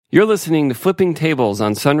You're listening to Flipping Tables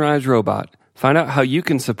on Sunrise Robot. Find out how you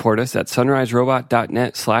can support us at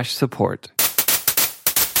sunriserobot.net/support.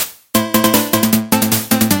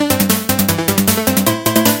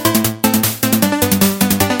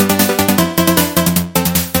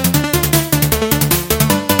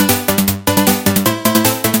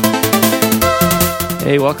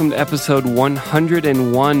 Hey, welcome to episode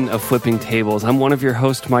 101 of Flipping Tables. I'm one of your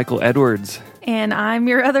hosts, Michael Edwards. And I'm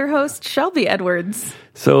your other host, Shelby Edwards.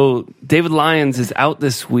 So David Lyons is out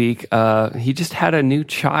this week. He just had a new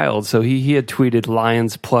child, so he had tweeted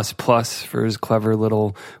Lyons plus plus for his clever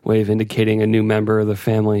little way of indicating a new member of the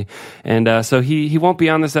family. And so he won't be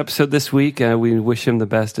on this episode this week. We wish him the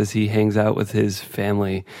best as he hangs out with his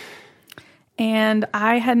family. And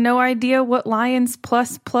I had no idea what Lyons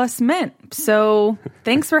plus plus meant. So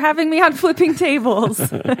thanks for having me on Flipping Tables.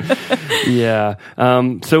 Yeah.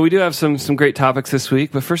 So we do have some great topics this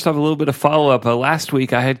week. But first off, a little bit of follow-up. Last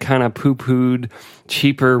week, I had kind of poo-pooed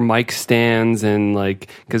cheaper mic stands and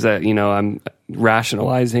because I'm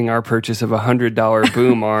rationalizing our purchase of a $100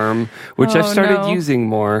 boom arm, which I've started using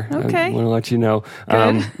more. Okay. I want to let you know.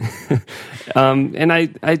 Good. And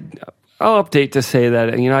I'll update to say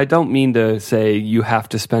that, I don't mean to say you have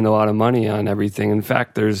to spend a lot of money on everything. In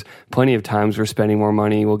fact, there's plenty of times where spending more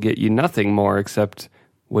money will get you nothing more except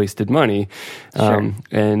wasted money. Sure.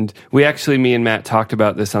 And me and Matt talked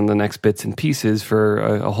about this on the next Bits and Pieces for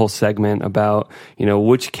a whole segment about,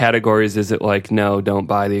 which categories is it like, no, don't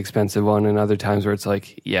buy the expensive one, and other times where it's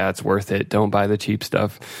like, yeah, it's worth it, don't buy the cheap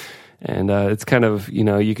stuff. And it's kind of,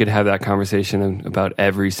 you could have that conversation about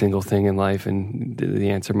every single thing in life, and the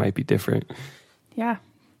answer might be different. Yeah.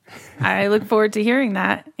 I look forward to hearing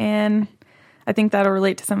that. And I think that'll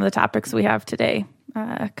relate to some of the topics we have today,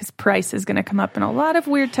 because price is going to come up in a lot of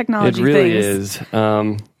weird technology things. It really is.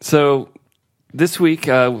 So this week,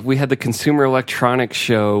 we had the Consumer Electronics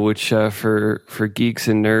Show, which for geeks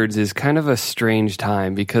and nerds is kind of a strange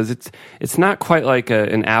time because it's not quite like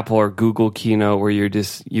an Apple or Google keynote where you're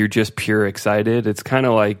just pure excited. It's kind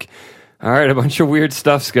of like, all right, a bunch of weird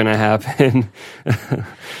stuff's going to happen.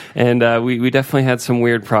 And we definitely had some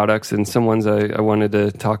weird products and some ones I wanted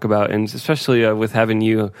to talk about, and especially with having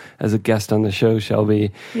you as a guest on the show,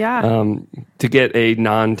 Shelby. Yeah. To get a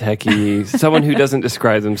non-techie, someone who doesn't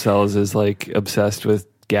describe themselves as obsessed with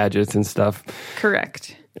gadgets and stuff.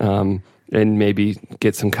 Correct. And maybe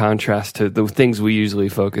get some contrast to the things we usually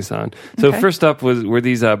focus on. So First up were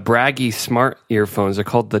these Braggy smart earphones. They're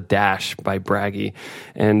called the Dash by Braggy.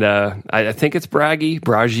 And I think it's Braggy.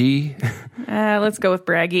 Let's go with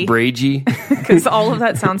Braggy. Braggy. Because all of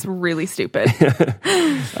that sounds really stupid.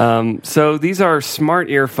 So these are smart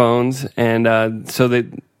earphones, and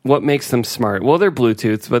what makes them smart? Well, they're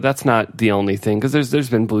Bluetooth, but that's not the only thing, because there's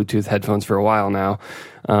been Bluetooth headphones for a while now.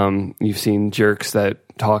 You've seen jerks that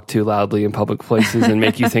talk too loudly in public places and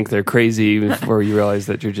make you think they're crazy before you realize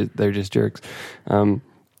that they're just jerks.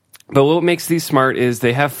 But what makes these smart is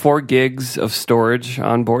they have 4 gigs of storage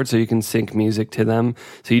on board, so you can sync music to them.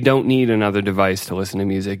 So you don't need another device to listen to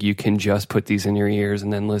music. You can just put these in your ears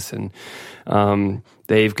and then listen.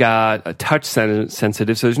 They've got a touch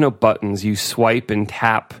sensitive, so there's no buttons. You swipe and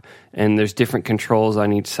tap, and there's different controls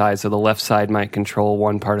on each side. So the left side might control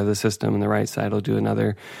one part of the system, and the right side will do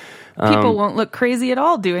another. People won't look crazy at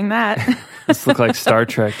all doing that. This look like Star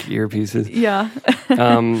Trek earpieces. Yeah.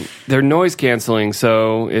 They're noise canceling,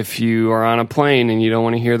 so if you are on a plane and you don't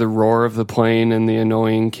want to hear the roar of the plane and the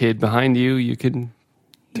annoying kid behind you, you can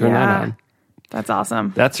turn that on. That's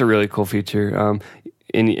awesome. That's a really cool feature.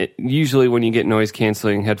 Usually when you get noise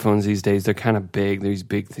canceling headphones these days, they're kind of big. These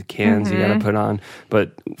big cans you got to put on.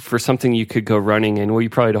 But for something you could go running in, well, you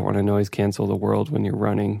probably don't want to noise cancel the world when you're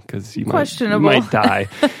running because you might die.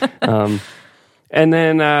 And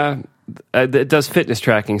then it does fitness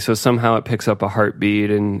tracking, so somehow it picks up a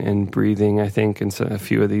heartbeat and breathing, I think, and so a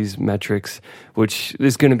few of these metrics, which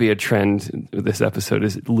is going to be a trend. This episode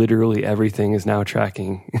is literally everything is now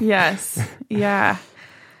tracking. Yes. Yeah.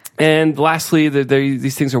 And lastly,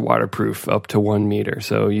 these things are waterproof up to 1 meter.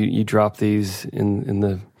 So you drop these in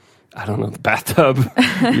the, the bathtub,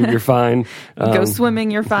 you're fine. Go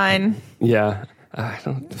swimming, you're fine. Yeah. I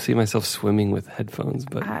don't see myself swimming with headphones,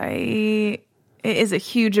 but it is a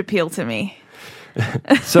huge appeal to me.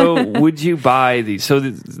 So would you buy these? So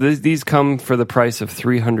these come for the price of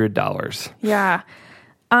 $300. Yeah.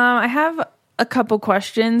 I have a couple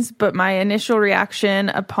questions, but my initial reaction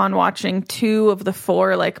upon watching 2 of the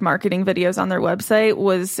 4 marketing videos on their website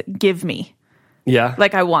was give me. Yeah.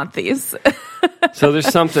 I want these. So there's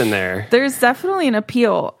something there. There's definitely an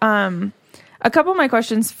appeal. A couple of my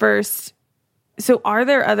questions first. So are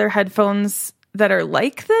there other headphones that are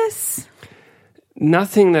like this?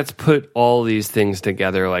 nothing that's put all these things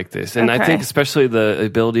together like this. And I Okay. think especially the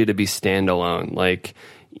ability to be standalone. Like,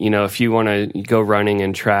 if you want to go running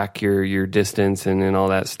and track your distance and all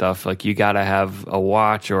that stuff, like you got to have a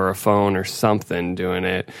watch or a phone or something doing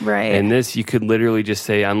it. Right. And this, you could literally just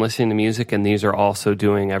say, I'm listening to music and these are also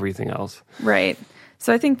doing everything else. Right.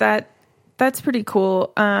 So I think that's pretty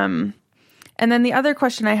cool. And then the other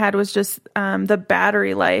question I had was just the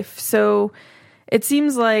battery life. So it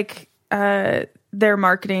seems like their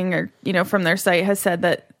marketing or, from their site has said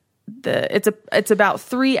that it's about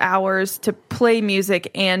 3 hours to play music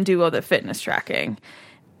and do all the fitness tracking.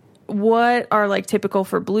 What are like typical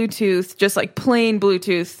for Bluetooth, just like plain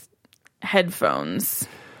Bluetooth headphones?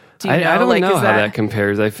 Do you know? I don't like, know is how that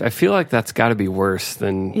compares. I feel like that's got to be worse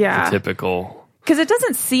than the typical. Because it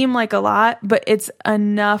doesn't seem like a lot, but it's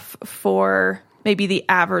enough for maybe the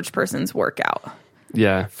average person's workout.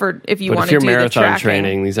 Yeah. For if you But want if to you're do the marathon tracking.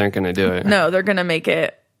 training, these aren't going to do it. No, they're going to make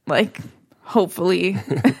it like hopefully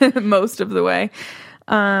most of the way.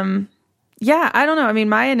 Yeah, I don't know. I mean,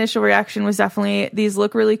 my initial reaction was definitely these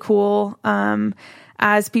look really cool.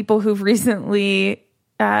 As people who've recently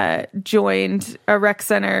joined a rec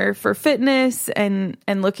center for fitness and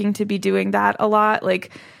looking to be doing that a lot, like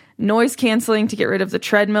noise canceling to get rid of the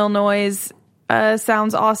treadmill noise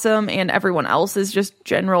sounds awesome, and everyone else's just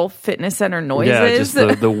general fitness center noises. Yeah,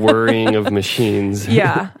 just the whirring of machines.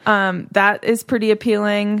 Yeah, that is pretty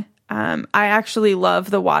appealing. I actually love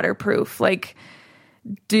the waterproof. Like,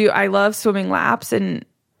 I love swimming laps and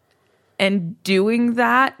doing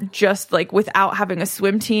that just like without having a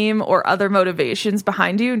swim team or other motivations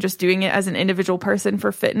behind you, and just doing it as an individual person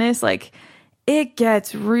for fitness. Like, it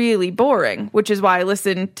gets really boring, which is why I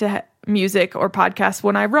listen to music or podcasts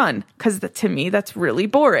when I run, because to me that's really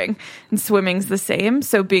boring, and swimming's the same.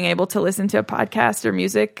 So being able to listen to a podcast or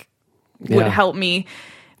music would help me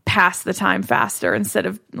pass the time faster instead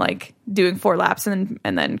of like doing 4 laps and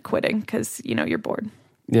then quitting because you're bored.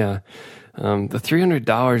 Yeah. The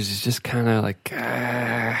 $300 is just kind of like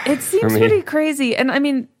It seems pretty crazy. And I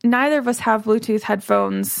mean, neither of us have Bluetooth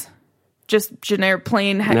headphones, just generic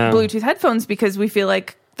plain Bluetooth headphones, because we feel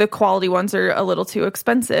like the quality ones are a little too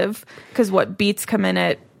expensive, because Beats come in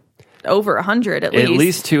at over 100 at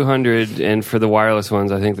least 200, and for the wireless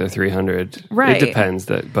ones I think they're 300. Right. It depends,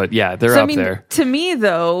 but yeah, they're So, up there. To me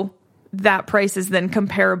though, that price is then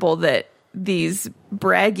comparable that these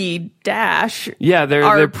braggy Dash they're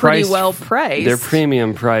are priced, pretty well priced. They're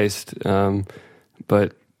premium priced,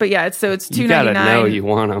 but yeah, it's $299. You gotta know you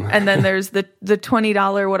want them. And then there's the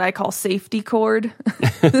 $20 what I call safety cord.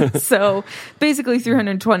 So basically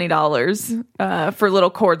 $320 for a little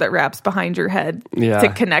cord that wraps behind your head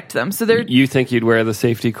to connect them. So you think you'd wear the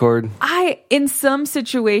safety cord? In some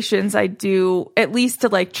situations I do, at least to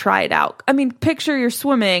like try it out. I mean, picture you're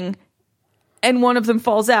swimming and one of them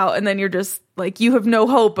falls out, and then you're just like, you have no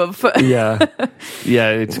hope of. Yeah,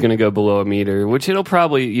 it's going to go below a meter, which it'll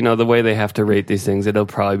probably, the way they have to rate these things, it'll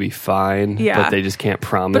probably be fine. Yeah. But they just can't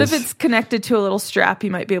promise. But if it's connected to a little strap,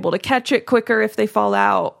 you might be able to catch it quicker if they fall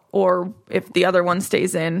out, or if the other one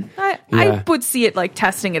stays in. I would see it like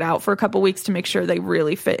testing it out for a couple weeks to make sure they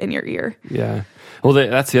really fit in your ear. Yeah. Well,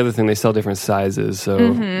 that's the other thing. They sell different sizes,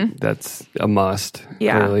 so that's a must.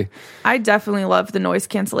 Yeah. Clearly. I definitely love the noise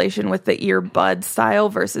cancellation with the earbud style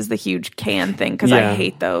versus the huge can thing, because I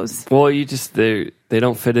hate those. Well, they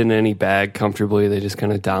don't fit in any bag comfortably. They just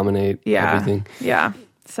kind of dominate everything. Yeah.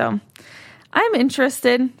 So I'm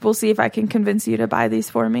interested. We'll see if I can convince you to buy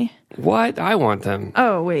these for me. What? I want them.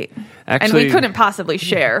 Oh, wait. Actually, and we couldn't possibly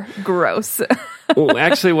share. Gross. Well,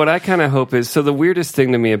 actually, what I kind of hope is, so the weirdest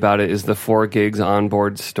thing to me about it is the 4 gigs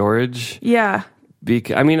onboard storage. Yeah.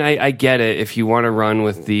 I get it if you want to run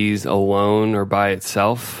with these alone or by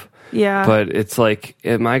itself. Yeah. But it's like,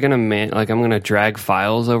 am I going to I'm going to drag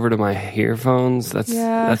files over to my earphones? That's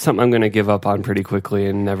something I'm going to give up on pretty quickly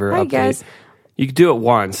and never update. Guess. You could do it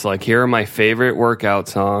once. Like, here are my favorite workout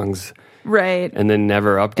songs. Right. And then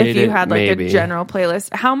never update it. If you had like maybe. a general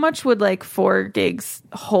playlist, how much would like 4 gigs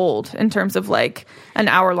hold in terms of like an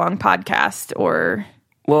hour-long podcast or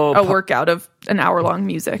a workout of an hour-long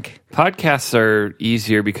music? Podcasts are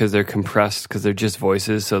easier because they're compressed, because they're just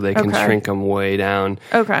voices, so they can shrink them way down.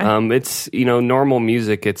 Okay. It's, normal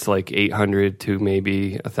music, it's like 800 to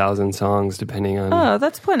maybe 1,000 songs, depending on... Oh,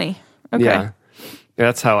 that's plenty. Okay. Yeah.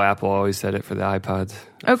 That's how Apple always said it for the iPods.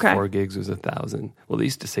 Okay. 4 gigs was 1,000. Well, they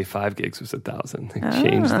used to say 5 gigs was 1,000. They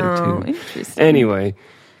changed their tune. Interesting. Anyway.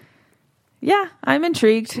 Yeah, I'm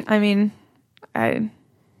intrigued. I mean, I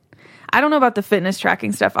don't know about the fitness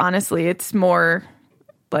tracking stuff, honestly. It's more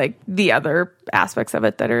like the other aspects of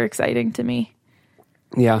it that are exciting to me.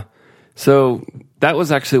 Yeah. So that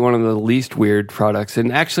was actually one of the least weird products,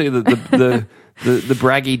 and actually the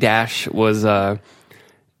Braggy Dash was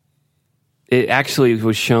it actually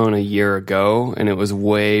was shown a year ago, and it was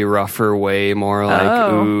way rougher, way more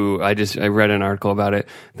like ooh. I read an article about it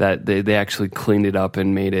that they actually cleaned it up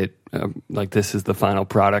and made it like this is the final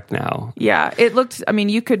product now. Yeah, it looked. I mean,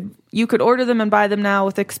 you could order them and buy them now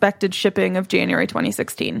with expected shipping of January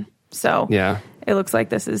 2016. So yeah, it looks like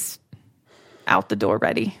this is out the door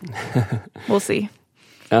ready. We'll see.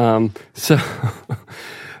 So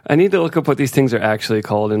I need to look up what these things are actually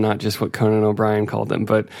called and not just what Conan O'Brien called them.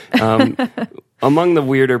 But among the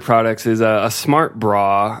weirder products is a smart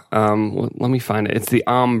bra. Let me find it. It's the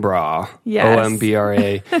Ombra. Yes.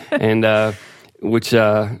 Ombra. And which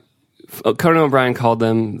Conan O'Brien called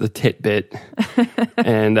them the Titbit.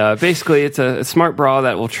 And basically it's a smart bra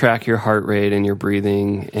that will track your heart rate and your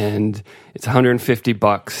breathing. And it's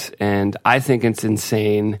 $150. And I think it's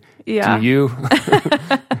insane. Yeah. Do you?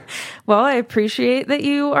 Well, I appreciate that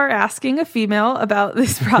you are asking a female about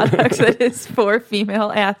this product that is for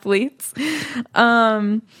female athletes.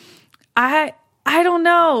 I don't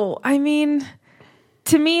know. I mean,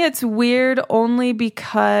 to me, it's weird only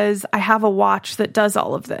because I have a watch that does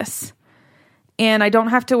all of this. And I don't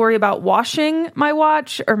have to worry about washing my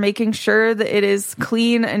watch or making sure that it is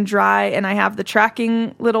clean and dry. And I have the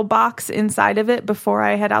tracking little box inside of it before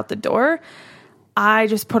I head out the door. I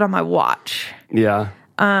just put on my watch. Yeah.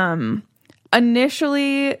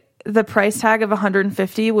 Initially, the price tag of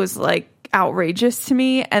 $150 was like outrageous to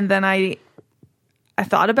me. And then I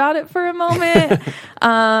thought about it for a moment.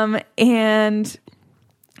 And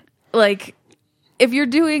like, if you're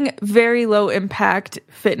doing very low impact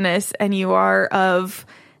fitness and you are of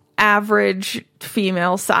average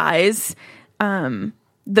female size,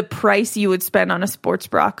 the price you would spend on a sports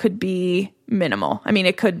bra could be minimal. I mean,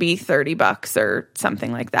 it could be $30 or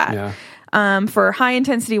something like that. Yeah. For high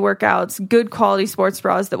intensity workouts, good quality sports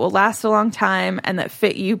bras that will last a long time and that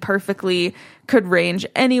fit you perfectly could range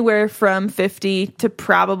anywhere from $50 to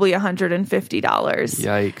probably $150.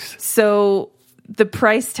 Yikes. So the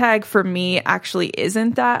price tag for me actually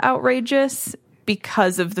isn't that outrageous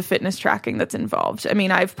because of the fitness tracking that's involved. I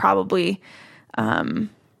mean, I've probably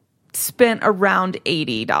spent around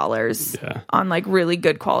 $80 on like really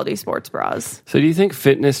good quality sports bras. So do you think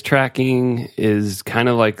fitness tracking is kind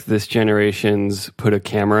of like this generation's put a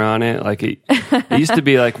camera on it? Like it used to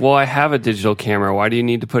be like, well, I have a digital camera. Why do you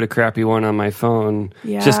need to put a crappy one on my phone?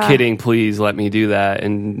 Yeah. Just kidding. Please let me do that.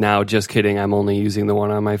 And now just kidding. I'm only using the one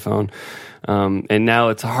on my phone. And now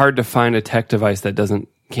it's hard to find a tech device that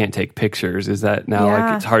can't take pictures. Is that now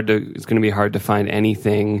like it's going to be hard to find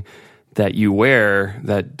anything that you wear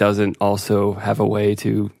that doesn't also have a way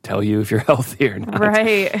to tell you if you're healthy or not.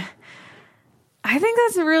 Right. I think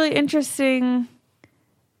that's a really interesting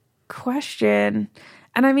question.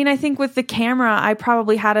 And I mean, I think with the camera, I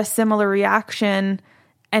probably had a similar reaction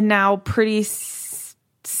and now pretty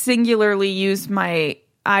singularly use my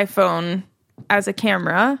iPhone as a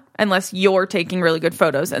camera, unless you're taking really good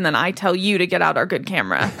photos and then I tell you to get out our good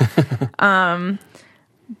camera.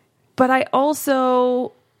 But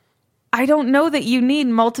I don't know that you need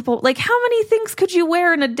multiple, like how many things could you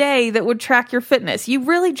wear in a day that would track your fitness? You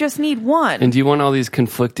really just need one. And do you want all these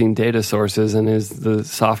conflicting data sources, and is the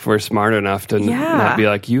software smart enough to not be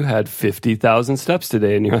like, you had 50,000 steps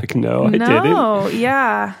today, and you're like, no, I didn't. No,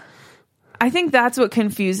 yeah. I think that's what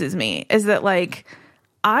confuses me, is that like,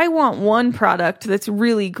 I want one product that's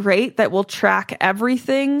really great that will track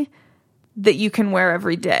everything that you can wear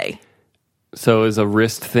every day. So is a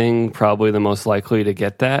wrist thing probably the most likely to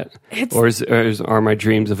get that? Or are my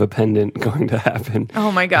dreams of a pendant going to happen?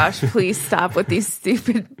 Oh my gosh, please stop with these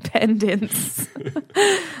stupid pendants.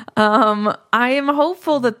 I am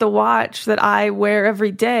hopeful that the watch that I wear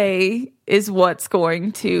every day is what's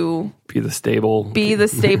going to be the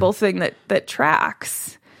stable thing that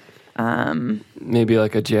tracks. Maybe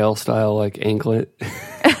like a jail style like anklet.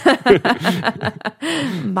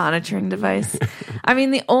 Monitoring device. I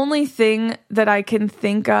mean, the only thing that I can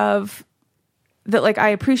think of that like I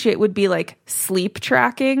appreciate would be like sleep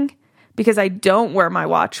tracking, because I don't wear my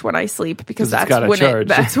watch when I sleep because that's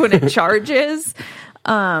when it charges.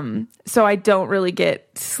 So I don't really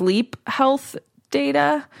get sleep health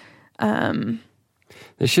data.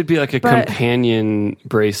 There should be like a companion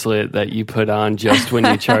bracelet that you put on just when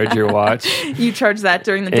you charge your watch. You charge that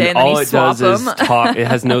during the day and then all you swap them. All it does is talk. It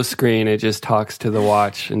has no screen. It just talks to the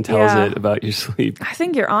watch and tells it about your sleep. I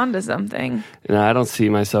think you're onto something. And I don't see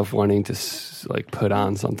myself wanting to like put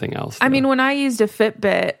on something else. I mean, when I used a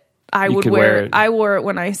Fitbit, I would wear it. I wore it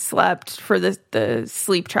when I slept for the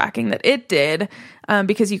sleep tracking that it did,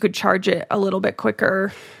 because you could charge it a little bit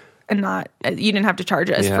quicker. and you didn't have to charge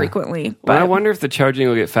it as frequently. But I wonder if the charging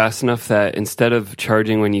will get fast enough that instead of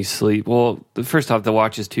charging when you sleep, well, first off, the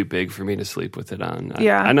watch is too big for me to sleep with it on.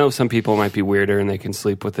 Yeah. I know some people might be weirder and they can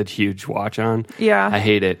sleep with a huge watch on. Yeah. I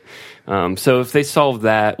hate it. So if they solve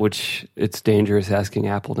that, which it's dangerous asking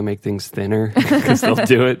Apple to make things thinner because they'll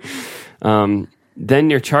do it, then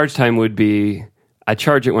your charge time would be, I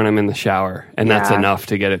charge it when I'm in the shower, and that's enough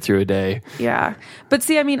to get it through a day. Yeah. But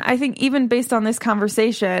see, I mean, I think even based on this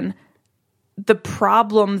conversation, the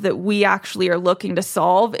problem that we actually are looking to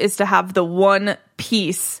solve is to have the one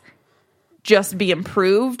piece just be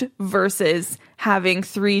improved versus having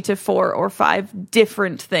 3 to 4 or 5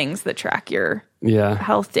 different things that track your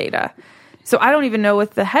health data. So I don't even know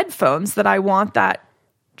with the headphones that I want that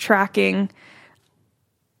tracking.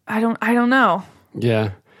 I don't know.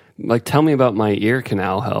 Yeah. Like, tell me about my ear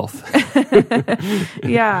canal health.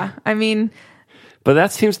 Yeah, I mean... But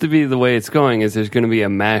that seems to be the way it's going, is there's going to be a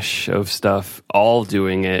mesh of stuff all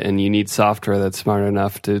doing it, and you need software that's smart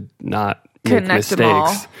enough to not make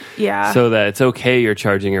mistakes. Yeah. So that it's okay you're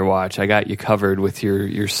charging your watch. I got you covered with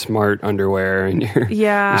your smart underwear and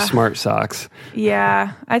your smart socks.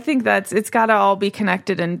 Yeah. I think it's got to all be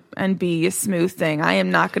connected and be a smooth thing. I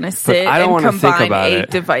am not going to sit and combine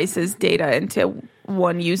 8 devices' data into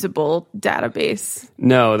one usable database.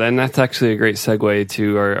 No, then that's actually a great segue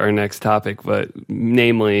to our next topic, but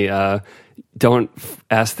namely, don't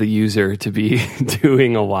ask the user to be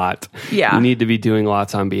doing a lot. Yeah. You need to be doing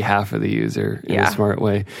lots on behalf of the user in a smart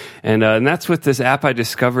way. And that's with this app I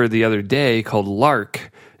discovered the other day called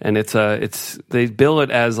Lark. And they bill it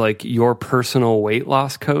as like your personal weight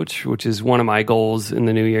loss coach, which is one of my goals in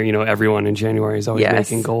the new year. You know, everyone in January is always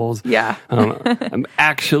making goals. Yeah. I'm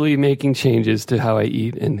actually making changes to how I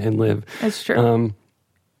eat and live. That's true.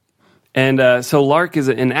 So Lark is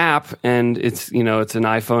an app, and it's an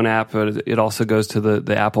iPhone app, but it also goes to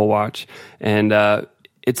the Apple Watch. And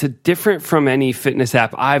it's different from any fitness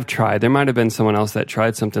app I've tried. There might have been someone else that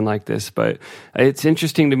tried something like this, but it's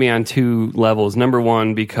interesting to me on 2 levels. Number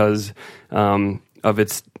one, because of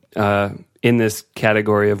its in this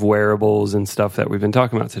category of wearables and stuff that we've been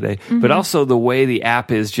talking about today, but also the way the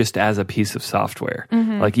app is just as a piece of software.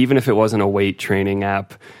 Like, even if it wasn't a weight training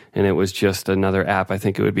app and it was just another app, I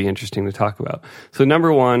think it would be interesting to talk about. So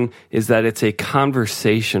number one is that it's a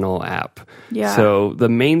conversational app. Yeah. So the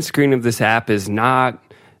main screen of this app is not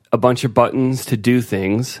a bunch of buttons to do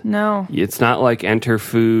things. No. It's not like enter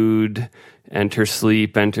food, enter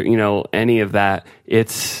sleep, enter, any of that.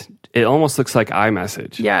 It almost looks like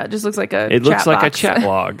iMessage. Yeah, it just looks like It looks like a chat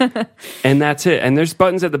log. And that's it. And there's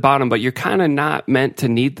buttons at the bottom, but you're kind of not meant to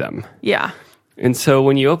need them. Yeah. And so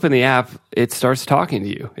when you open the app, it starts talking to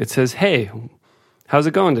you. It says, "Hey, how's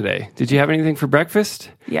it going today? Did you have anything for breakfast?"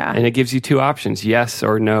 Yeah. And it gives you 2 options, yes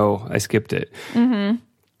or no. I skipped it.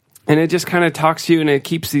 And it just kind of talks to you, and it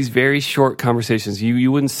keeps these very short conversations.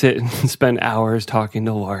 You wouldn't sit and spend hours talking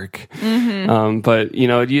to Lark. But,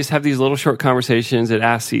 you just have these little short conversations. It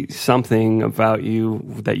asks you something about you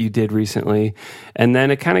that you did recently. And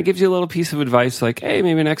then it kind of gives you a little piece of advice like, hey,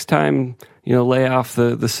 maybe next time, lay off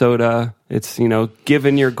the soda. It's,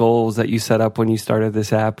 given your goals that you set up when you started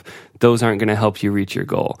this app, those aren't going to help you reach your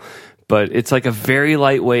goal. But it's like a very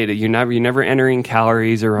lightweight. You're never entering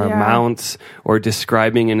calories or amounts or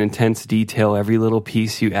describing in intense detail every little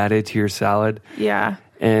piece you added to your salad. Yeah.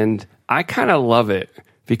 And I kind of love it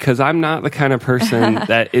because I'm not the kind of person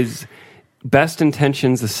that is, best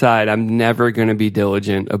intentions aside, I'm never going to be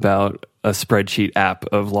diligent about a spreadsheet app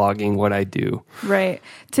of logging what I do. Right.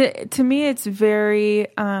 To me, it's very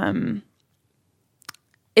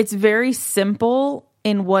simple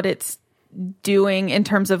in what it's doing in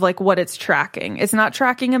terms of like what it's tracking. It's not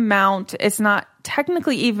tracking amount. It's not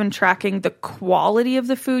technically even tracking the quality of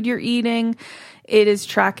the food you're eating. It is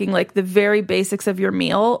tracking like the very basics of your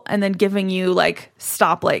meal and then giving you like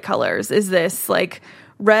stoplight colors. Is this like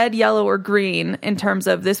red, yellow, or green in terms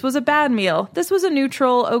of this was a bad meal, this was a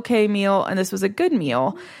neutral, okay meal, and this was a good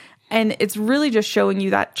meal. And it's really just showing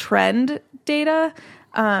you that trend data.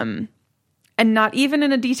 And not even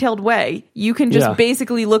in a detailed way. You can just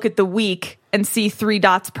basically look at the week and see 3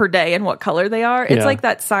 dots per day and what color they are. It's like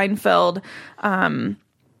that Seinfeld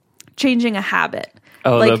changing a habit.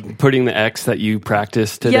 Oh, like, putting the X that you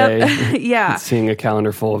practiced today. Yep. Yeah. Seeing a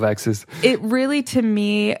calendar full of X's. It really, to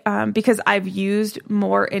me, because I've used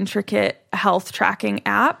more intricate health tracking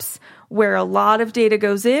apps where a lot of data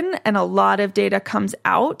goes in and a lot of data comes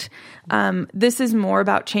out. This is more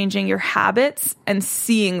about changing your habits and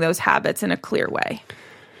seeing those habits in a clear way.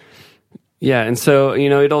 Yeah, and so,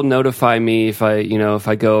 it'll notify me if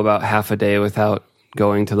I go about half a day without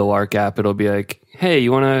going to the Lark app. It'll be like, hey,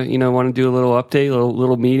 you want to do a little update,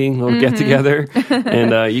 little meeting, little get together,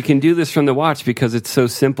 and you can do this from the watch because it's so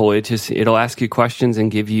simple. It'll ask you questions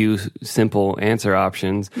and give you simple answer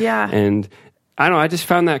options. Yeah. And I don't know, I just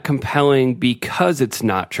found that compelling because it's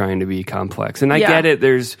not trying to be complex. And I get it.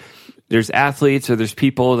 There's athletes or there's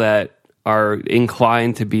people that are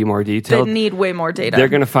inclined to be more detailed. They need way more data. They're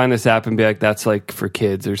going to find this app and be like, that's like for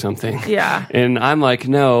kids or something. Yeah. And I'm like,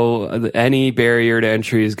 no, any barrier to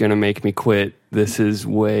entry is going to make me quit. This is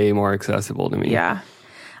way more accessible to me. Yeah.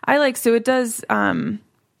 So it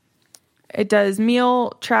does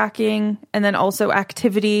meal tracking and then also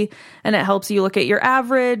activity, and it helps you look at your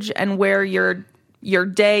average and where your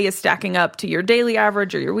day is stacking up to your daily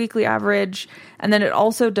average or your weekly average. And then it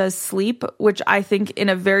also does sleep, which I think in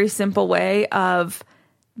a very simple way of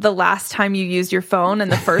the last time you used your phone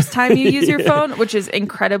and the first time you use your phone, which is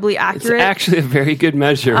incredibly accurate. It's actually a very good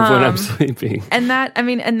measure of when I'm sleeping. And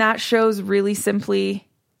that shows really simply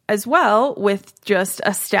as well with just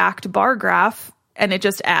a stacked bar graph, and it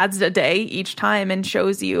just adds a day each time and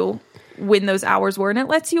shows you when those hours were, and it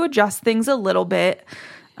lets you adjust things a little bit.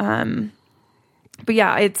 But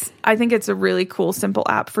yeah, I think it's a really cool, simple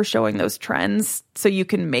app for showing those trends so you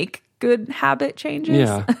can make good habit changes.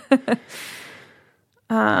 Yeah.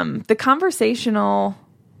 The conversational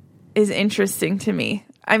is interesting to me.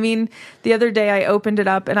 I mean, the other day I opened it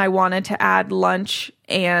up and I wanted to add lunch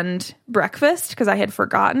and breakfast because I had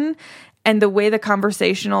forgotten. And the way the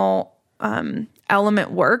conversational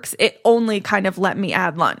element works, it only kind of let me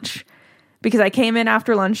add lunch. Because I came in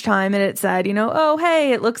after lunchtime and it said, oh,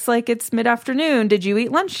 hey, it looks like it's mid-afternoon. Did you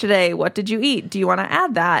eat lunch today? What did you eat? Do you want to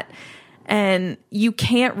add that? And you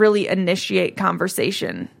can't really initiate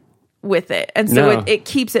conversation with it. And so it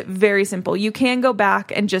keeps it very simple. You can go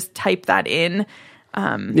back and just type that in,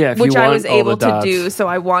 which I was able to do. So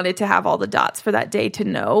I wanted to have all the dots for that day to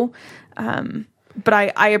know. But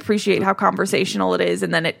I appreciate how conversational it is,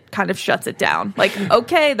 and then it kind of shuts it down. Like,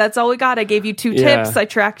 okay, that's all we got. I gave you 2 tips. I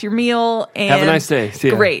tracked your meal. And have a nice day. See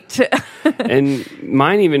ya. Great. And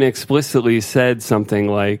mine even explicitly said something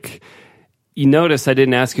like, you notice I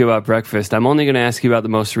didn't ask you about breakfast. I'm only going to ask you about the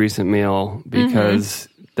most recent meal because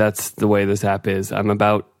that's the way this app is. I'm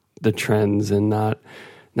about the trends and not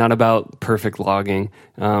about perfect logging.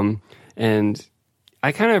 And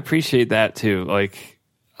I kind of appreciate that too. Like,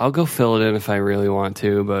 I'll go fill it in if I really want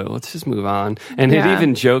to, but let's just move on. And it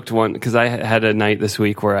even joked because I had a night this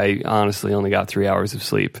week where I honestly only got 3 hours of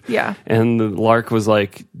sleep. Yeah. And the Lark was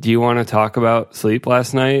like, do you want to talk about sleep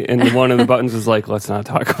last night? And one of the buttons was like, let's not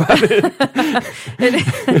talk about it.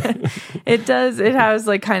 It does. It has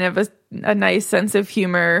like kind of a nice sense of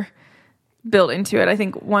humor built into it. I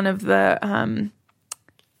think one of the,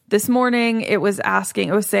 this morning it was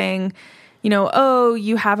saying, oh,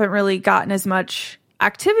 you haven't really gotten as much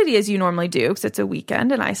activity as you normally do because it's a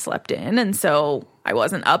weekend and I slept in, and so I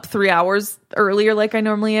wasn't up 3 hours earlier like I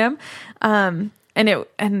normally am. And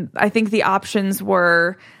I think the options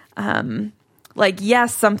were like,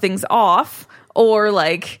 yes, something's off, or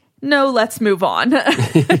like, no, let's move on.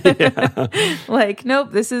 Like,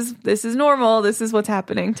 nope, this is normal. This is what's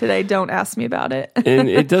happening today. Don't ask me about it. And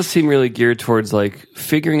it does seem really geared towards like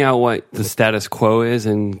figuring out what the status quo is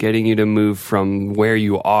and getting you to move from where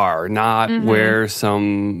you are, not where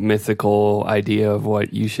some mythical idea of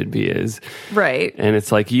what you should be is. Right. And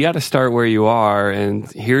it's like, you got to start where you are,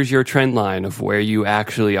 and here's your trend line of where you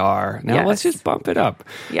actually are. Now let's just bump it up.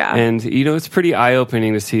 Yeah. And, it's pretty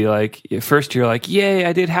eye-opening to see, like, at first you're like, yay,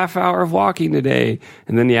 I did half hour of walking today,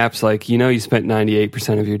 and then the app's like, you spent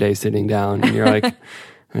 98% of your day sitting down, and you're like,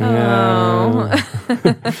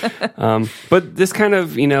 but this kind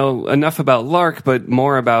of, enough about Lark, but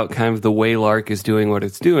more about kind of the way Lark is doing what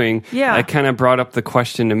it's doing. Yeah, I kind of brought up the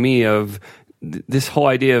question to me of this whole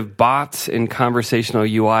idea of bots and conversational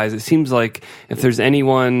UIs. It seems like if there's any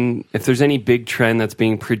big trend that's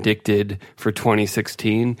being predicted for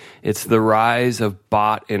 2016, it's the rise of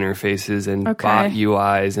bot interfaces and bot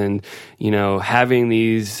UIs, and, having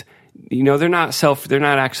these, they're not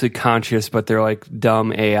actually conscious, but they're like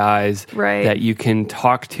dumb AIs that you can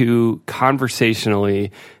talk to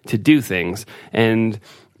conversationally to do things. And,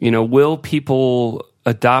 will people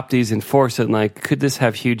adopt these, enforce it, and like, could this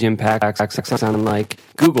have huge impacts on like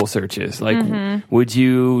Google searches? Like, would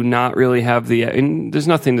you not really have and there's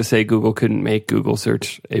nothing to say Google couldn't make Google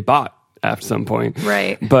search a bot at some point.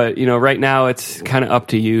 Right. But, right now it's kind of up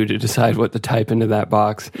to you to decide what to type into that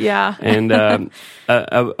box. Yeah. And a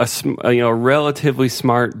relatively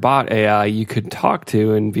smart bot AI you could talk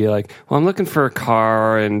to and be like, well, I'm looking for a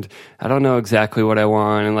car and I don't know exactly what I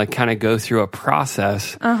want, and like kind of go through a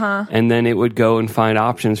process. And then it would go and find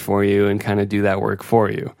options for you and kind of do that work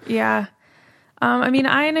for you. Yeah. I mean,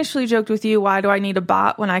 I initially joked with you, why do I need a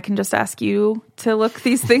bot when I can just ask you to look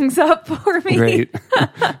these things up for me? Great.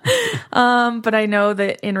 But I know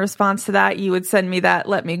that in response to that, you would send me that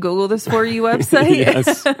 "Let me Google this for you" website.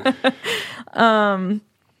 Yes.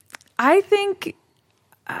 I think,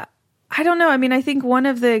 I don't know. I mean, I think one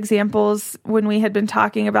of the examples when we had been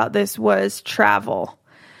talking about this was travel.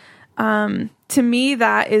 To me,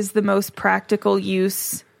 that is the most practical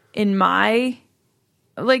use in my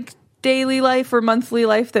daily life or monthly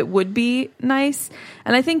life that would be nice.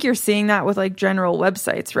 And I think you're seeing that with general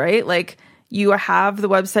websites, right? Like you have the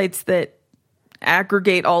websites that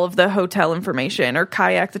aggregate all of the hotel information, or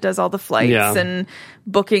Kayak that does all the flights and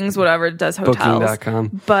bookings, whatever it does hotels.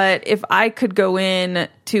 Booking.com. But if I could go in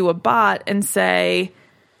to a bot and say,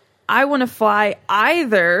 I want to fly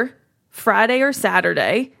either Friday or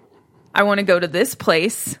Saturday, I want to go to this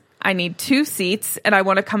place, I need 2 seats, and I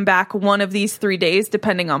want to come back one of these 3 days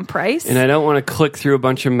depending on price. And I don't want to click through a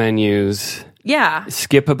bunch of menus. Yeah.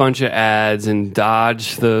 Skip a bunch of ads and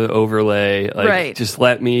dodge the overlay. Right. Just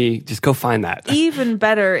go find that. Even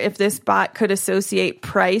better if this bot could associate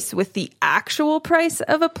price with the actual price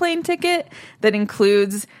of a plane ticket that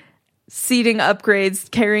includes seating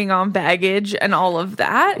upgrades, carrying on baggage, and all of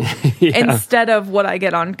that, instead of what I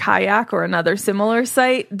get on Kayak or another similar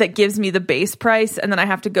site that gives me the base price, and then I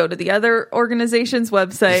have to go to the other organization's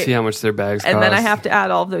website, see how much their bags and cost. then I have to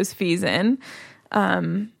add all of those fees in.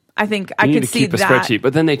 I think I could see keep a that. spreadsheet,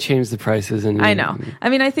 but then they change the prices. And I know. I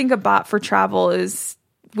mean, I think a bot for travel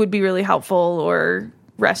would be really helpful, or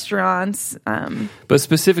restaurants. But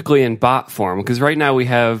specifically in bot form, because right now we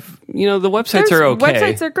have, the websites are okay.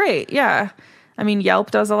 Websites are great, yeah. I mean,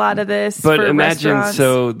 Yelp does a lot of this. But for imagine,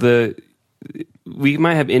 restaurants. we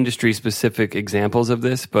might have industry-specific examples of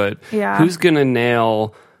this, but Yeah. who's going to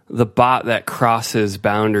nail the bot that crosses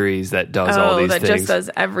boundaries, that does all these that things? just does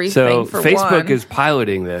everything So for Facebook one. is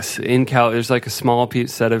piloting this in there's a small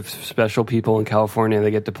set of special people in California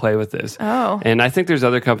that get to play with this. Oh. And I think there's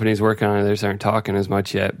other companies working on it. Theirs aren't talking as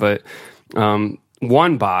much yet, but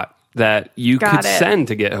one bot that you could send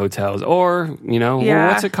to get hotels, or well,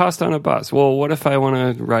 what's it cost on a bus? Well, what if I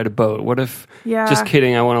want to ride a boat? What if just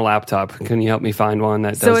kidding, I want a laptop, can you help me find one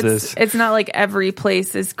that does this? It's not like every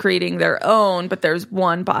place is creating their own, but there's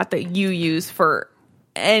one bot that you use for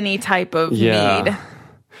any type of need.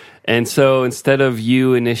 And so instead of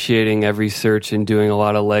you initiating every search and doing a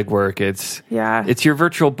lot of legwork, it's your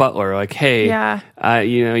virtual butler. Like, hey,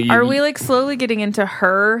 are we slowly getting into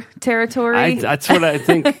her territory? That's what I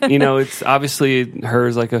think. It's obviously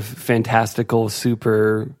hers like a fantastical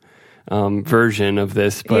super version of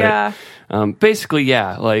this, but basically,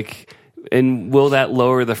 and will that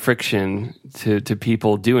lower the friction to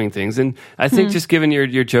people doing things? And I think just given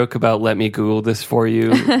your joke about "let me Google this for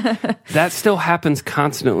you," that still happens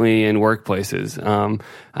constantly in workplaces.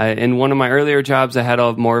 In one of my earlier jobs, I had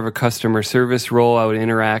more of a customer service role. I would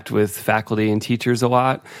interact with faculty and teachers a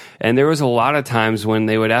lot. And there was a lot of times when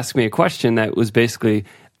they would ask me a question that was basically,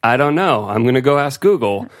 I don't know, I'm going to go ask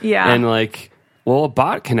Google. Yeah. And a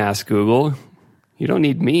bot can ask Google. You don't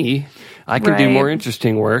need me. I can do more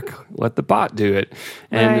interesting work. Let the bot do it.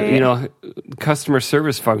 And, customer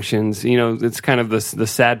service functions, it's kind of the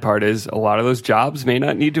sad part is a lot of those jobs may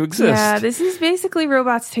not need to exist. Yeah, this is basically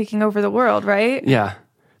robots taking over the world, right? Yeah.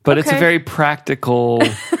 But it's a very practical,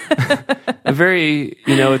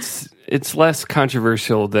 it's less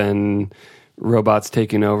controversial than robots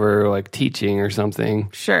taking over teaching or something.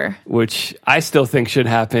 Sure. Which I still think should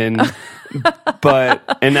happen.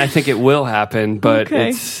 And I think it will happen, but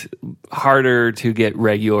it's harder to get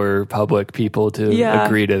regular public people to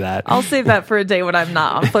agree to that. I'll save that for a day when I'm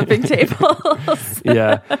not on flipping tables.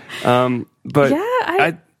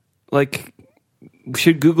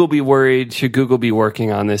 Should Google be worried? Should Google be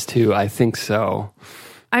working on this too? I think so.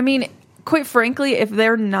 I mean, quite frankly, if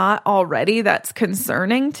they're not already, that's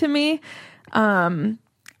concerning to me.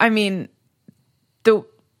 I mean, the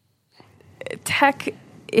tech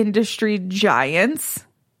industry giants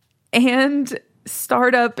and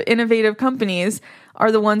startup innovative companies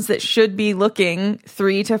are the ones that should be looking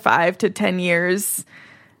 3 to 5 to 10 years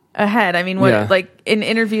ahead. I mean, in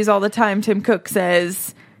interviews all the time, Tim Cook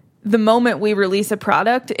says, the moment we release a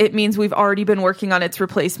product, it means we've already been working on its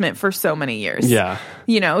replacement for so many years. Yeah.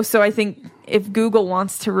 So I think if Google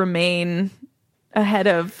wants to remain ahead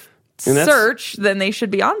of search, then they should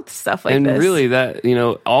be on stuff like this. And really that,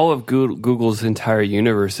 all of Google's entire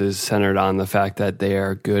universe is centered on the fact that they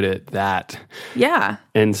are good at that. Yeah.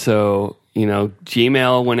 And so,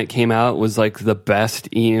 Gmail, when it came out, was like the best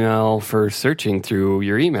email for searching through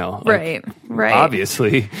your email. Right.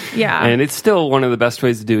 Obviously. Yeah. And it's still one of the best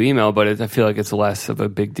ways to do email, but I feel like it's less of a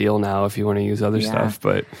big deal now if you want to use other stuff.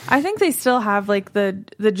 But I think they still have like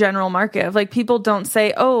the general market of like people don't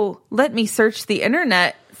say, oh, let me search the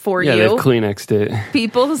internet for you. Yeah, they've Kleenexed it.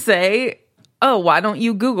 People say, oh, why don't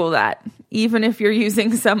you Google that? Even if you're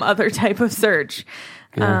using some other type of search.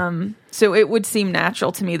 Yeah. So it would seem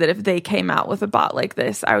natural to me that if they came out with a bot like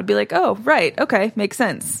this, I would be like, oh, right. Okay. Makes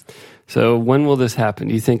sense. So when will this happen?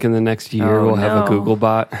 Do you think in the next year we'll have a Google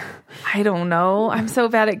bot? I don't know. I'm so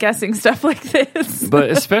bad at guessing stuff like this. But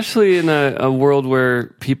especially in a world where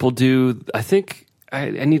people do, I think, I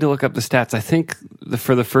need to look up the stats. I think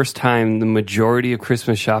for the first time, the majority of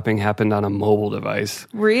Christmas shopping happened on a mobile device.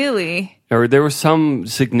 Really? Or there was some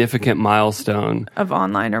significant milestone of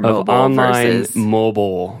online or mobile versus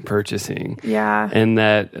mobile purchasing. Yeah. And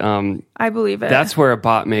that I believe it. That's where a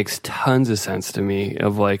bot makes tons of sense to me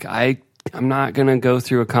of like I'm not going to go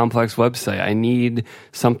through a complex website. I need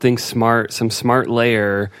something smart, some smart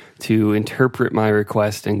layer to interpret my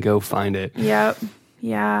request and go find it. Yep.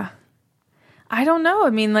 Yeah. I don't know.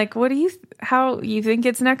 I mean, like, how you think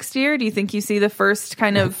it's next year? Do you think you see the first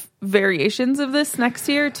kind of variations of this next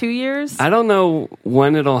year, 2 years? I don't know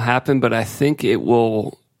when it'll happen, but I think it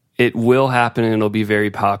will happen and it'll be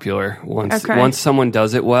very popular once someone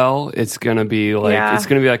does it well. It's going to be like, it's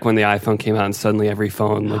going to be like when the iPhone came out and suddenly every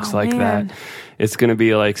phone looks like that. It's going to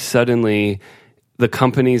be like suddenly the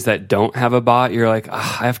companies that don't have a bot, you're like, I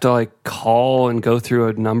have to like call and go through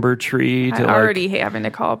a number tree. I already having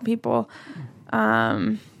to call people. All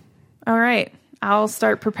right. I'll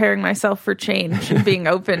start preparing myself for change and being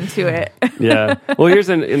open to it. Yeah. Well, here's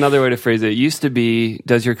another way to phrase it. It used to be,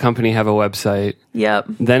 does your company have a website? Yep.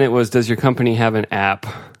 Then it was, does your company have an app?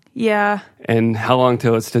 Yeah. And how long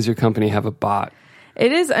till it's, does your company have a bot?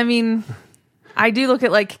 It is. I mean, I do look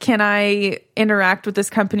at like, can I interact with this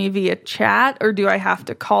company via chat, or do I have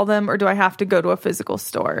to call them, or do I have to go to a physical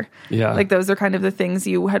store? Yeah. Like those are kind of the things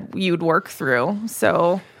you'd work through.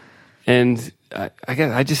 So. And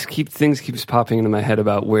I guess things keeps popping into my head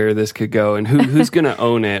about where this could go and who's going to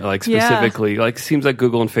own it, like specifically. Like, seems like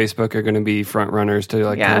Google and Facebook are going to be front runners to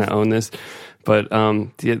like kind of own this. But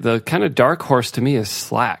the kind of dark horse to me is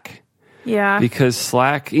Slack. Yeah. Because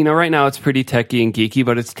Slack, right now it's pretty techy and geeky,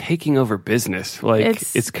 but it's taking over business. Like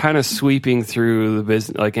it's kind of sweeping through the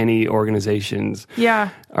business, like any organizations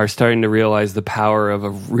are starting to realize the power of a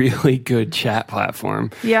really good chat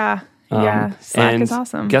platform. Yeah. Slack is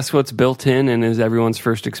awesome. Guess what's built in and is everyone's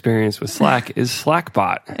first experience with Slack is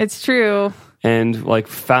Slackbot. It's true. And like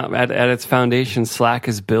at its foundation, Slack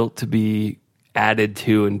is built to be added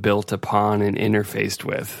to and built upon and interfaced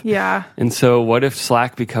with. Yeah. And so what if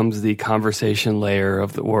Slack becomes the conversation layer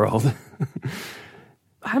of the world?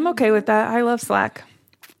 I'm okay with that. I love Slack.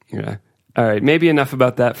 Yeah. All right, maybe enough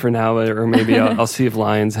about that for now, or maybe I'll see if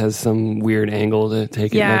Lions has some weird angle to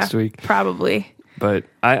take it next week. Probably. But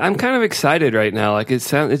I'm kind of excited right now. Like it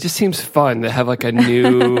just seems fun to have like a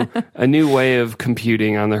new way of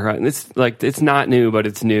computing on the horizon. It's not new, but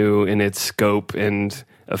it's new in its scope and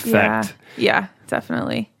effect. Yeah,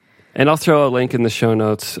 definitely. And I'll throw a link in the show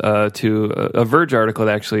notes to a Verge article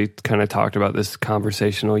that actually kind of talked about this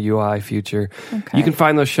conversational UI future. Okay. You can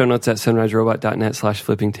find those show notes at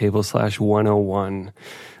sunriserobot.net/flippingtables/101.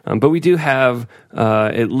 But we do have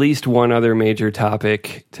at least one other major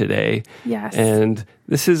topic today. Yes. And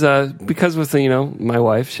this is because with, my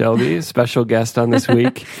wife, Shelby, a special guest on this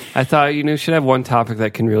week, I thought, should have one topic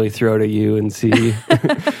that can really throw to you and see your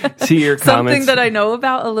comments. Something that I know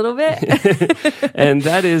about a little bit. And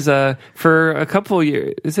that is for a couple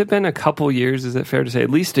years. Has it been a couple years? Is it fair to say? At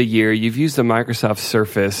least a year. You've used the Microsoft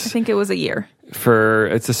Surface. I think it was a year.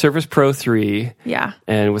 It's a Surface Pro 3. Yeah.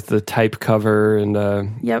 And with the type cover and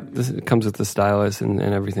it comes with the stylus and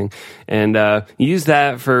everything. And you use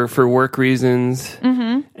that for work reasons.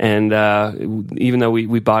 Mm-hmm. And even though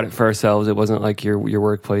we bought it for ourselves, it wasn't like your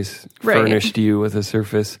workplace furnished you with a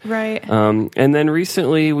Surface. Right. And then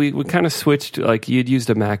recently we kind of switched, like you'd used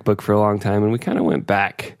a MacBook for a long time and we kind of went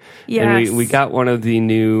back. Yes. And we got one of the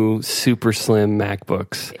new super slim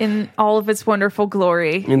MacBooks. In all of its wonderful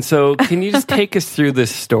glory. And so can you just take us through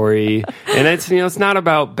this story? And it's it's not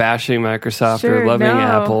about bashing Microsoft or loving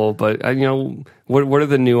Apple, but what are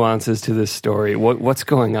the nuances to this story? What's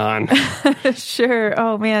going on? Sure.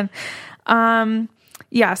 Oh man.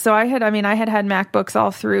 So I had MacBooks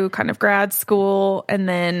all through kind of grad school, and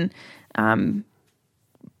then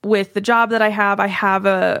with the job that I have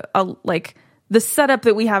a like the setup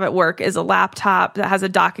that we have at work is a laptop that has a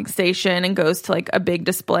docking station and goes to like a big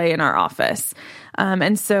display in our office.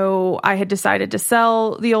 And so I had decided to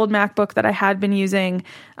sell the old MacBook that I had been using,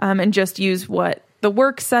 and just use what the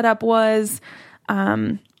work setup was.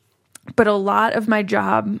 But a lot of my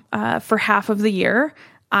job, for half of the year,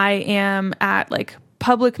 I am at like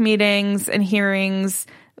public meetings and hearings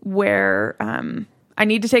where, I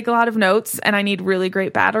need to take a lot of notes and I need really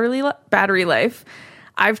great battery life.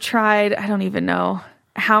 I've tried, I don't even know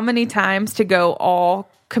how many times to go all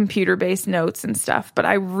computer-based notes and stuff, but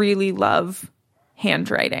I really love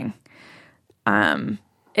handwriting.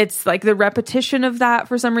 It's like the repetition of that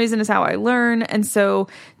for some reason is how I learn. And so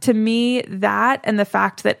to me, that and the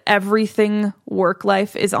fact that everything work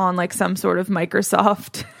life is on like some sort of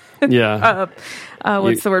Microsoft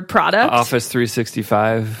what's the word? Product. Office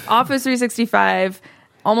 365. Office 365.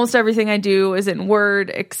 Almost everything I do is in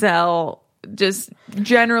Word, Excel, just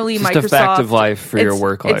generally just Microsoft. a fact of life for your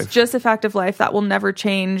work life. It's just a fact of life that will never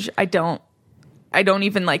change. I don't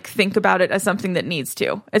even like think about it as something that needs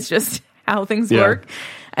to. It's just how things work.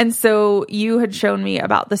 And so you had shown me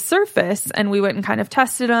about the Surface and we went and kind of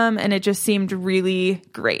tested them and it just seemed really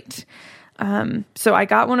great. So I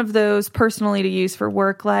got one of those personally to use for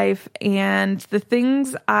work life, and the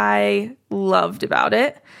things I loved about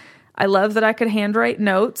it, I love that I could handwrite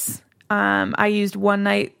notes. I used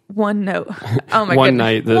OneNote. Oh my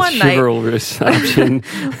OneNote, the chivalrous option.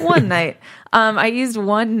 OneNote. I used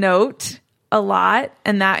OneNote a lot,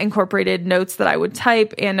 and that incorporated notes that I would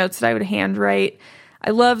type and notes that I would handwrite. I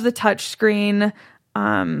love the touch screen.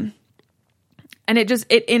 And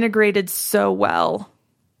it integrated so well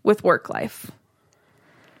with work life.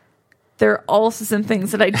 There are also some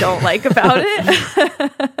things that I don't like about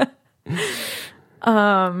it.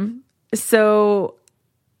 So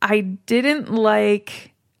I didn't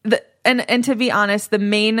like and to be honest, the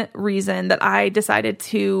main reason that I decided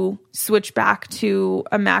to switch back to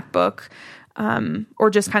a MacBook, or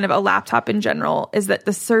just kind of a laptop in general, is that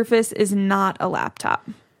the Surface is not a laptop.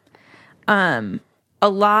 A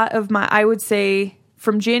lot of I would say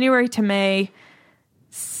from January to May,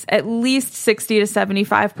 at least 60 to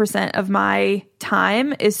 75% of my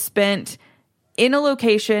time is spent in a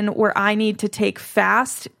location where I need to take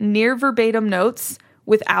fast, near verbatim notes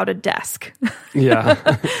without a desk. Yeah.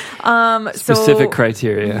 Specific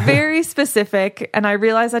criteria. Very specific. And I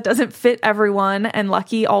realize that doesn't fit everyone, and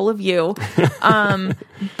lucky all of you.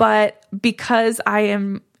 But because I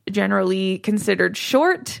am generally considered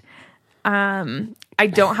short, I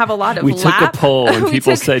don't have a lot of We took a poll and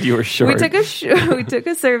people said you were short. We took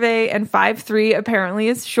a survey and 5'3" apparently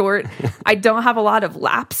is short. I don't have a lot of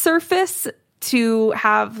lap surface to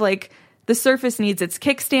have, like, the Surface needs its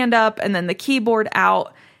kickstand up and then the keyboard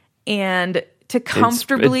out, and to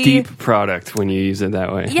comfortably... It's a deep product when you use it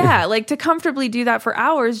that way. Yeah, like to comfortably do that for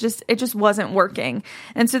hours, it just wasn't working.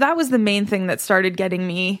 And so that was the main thing that started getting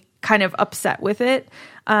me kind of upset with it.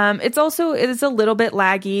 It is a little bit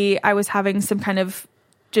laggy. I was having some kind of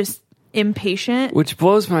just impatient. Which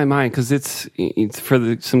blows my mind because it's for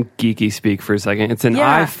some geeky speak for a second. It's an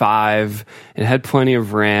i5. It had plenty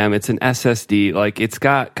of RAM. It's an SSD. Like, it's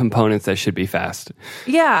got components that should be fast.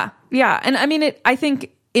 Yeah. Yeah. And I mean, I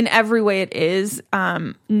think in every way it is.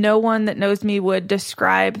 No one that knows me would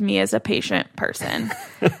describe me as a patient person.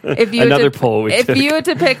 If you had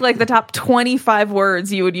to pick like the top 25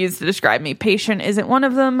 words you would use to describe me, patient isn't one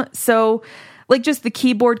of them. So like just the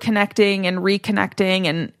keyboard connecting and reconnecting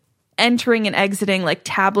and entering and exiting like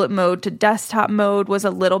tablet mode to desktop mode was a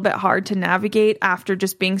little bit hard to navigate after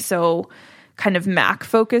just being so kind of Mac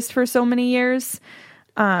focused for so many years.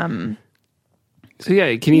 So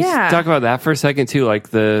yeah, can you talk about that for a second too? Like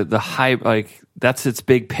the hype, like that's its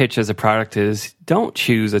big pitch as a product is don't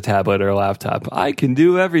choose a tablet or a laptop. I can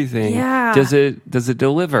do everything. Yeah. Does it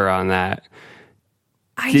deliver on that?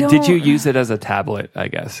 Did you use it as a tablet, I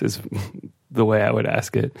guess, is the way I would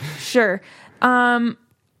ask it. Sure.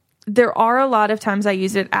 There are a lot of times I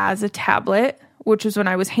use it as a tablet, which is when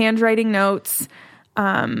I was handwriting notes.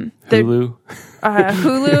 Hulu.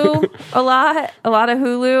 Hulu, a lot of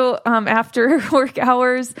Hulu after work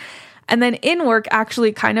hours. And then in work,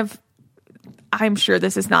 actually kind of, I'm sure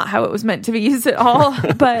this is not how it was meant to be used at all,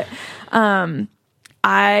 but I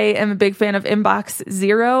am a big fan of Inbox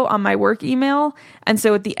Zero on my work email. And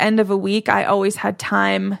so at the end of a week, I always had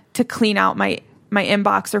time to clean out my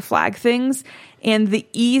inbox or flag things. And the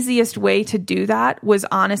easiest way to do that was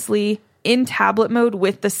honestly in tablet mode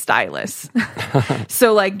with the stylus.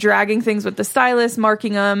 So like dragging things with the stylus,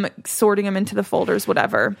 marking them, sorting them into the folders,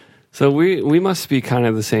 whatever. So we must be kind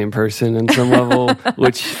of the same person in some level,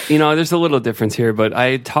 which, there's a little difference here, but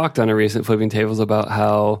I talked on a recent Flipping Tables about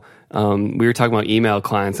how we were talking about email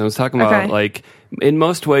clients. I was talking about like in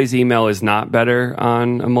most ways, email is not better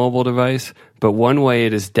on a mobile device, but one way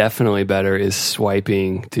it is definitely better is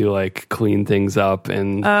swiping to like clean things up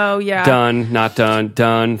and done, not done,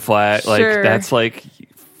 done, flat. Like that's like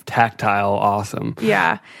tactile, awesome.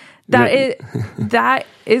 Yeah. That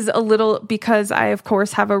is a little, because I of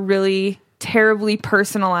course have a really terribly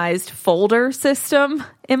personalized folder system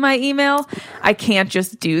in my email. I can't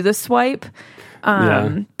just do the swipe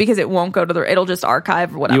because it won't go to it'll just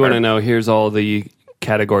archive or whatever. You want to know, here's all the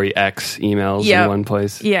category X emails in one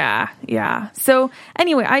place. Yeah. So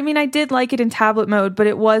anyway, I mean, I did like it in tablet mode, but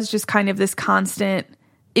it was just kind of this constant,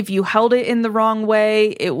 if you held it in the wrong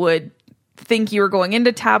way, it would think you were going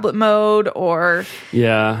into tablet mode, or you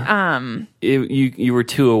were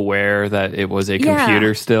too aware that it was a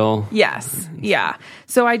computer still. Yes. Yeah.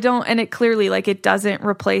 So I don't, and it clearly, like, it doesn't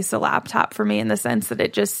replace a laptop for me in the sense that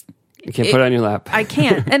it just, you can't put it on your lap. I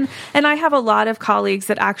can't. And I have a lot of colleagues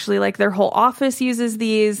that actually, like, their whole office uses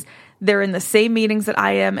these. They're in the same meetings that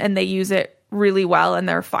I am, and they use it really well, and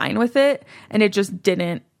they're fine with it. And it just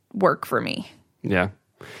didn't work for me. Yeah.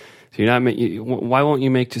 So you're not. Why won't you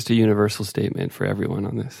make just a universal statement for everyone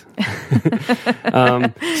on this?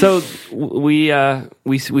 So we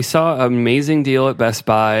saw an amazing deal at Best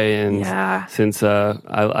Buy, and since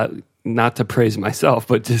I not to praise myself,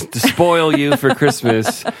 but just to spoil you for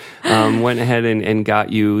Christmas, went ahead and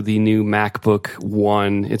got you the new MacBook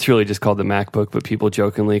One. It's really just called the MacBook, but people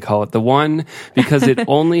jokingly call it the One because it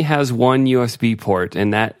only has one USB port,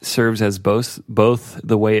 and that serves as both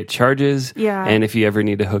the way it charges, and if you ever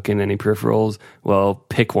need to hook in any peripherals, well,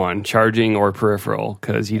 pick one, charging or peripheral,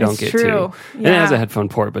 because you don't get two. And it has a headphone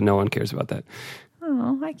port, but no one cares about that.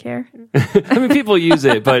 Oh, I care. I mean, people use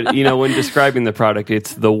it, but, you know, when describing the product,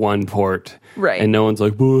 it's the one port. Right. And no one's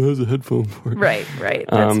like, well, it has a headphone port. Right.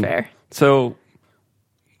 That's fair. So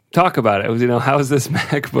talk about it. You know, how is this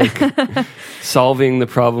MacBook solving the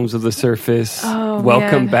problems of the Surface? Oh,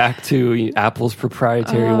 Welcome back to Apple's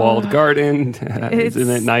proprietary walled garden. Isn't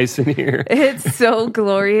it nice in here? It's so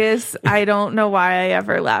glorious. I don't know why I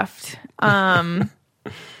ever left.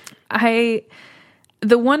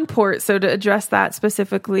 The one port, so to address that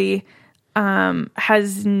specifically,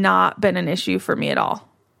 has not been an issue for me at all.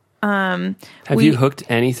 Have you hooked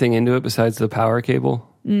anything into it besides the power cable?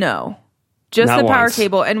 No, just not the power once.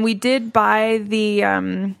 cable. And we did buy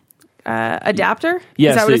the adapter.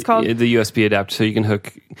 Yes, is that what it's called? The USB adapter, so you can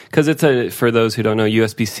hook, because for those who don't know,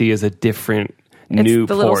 USB-C is a different new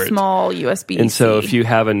the port. Little small USB-C. And so if you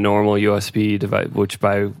have a normal USB device, which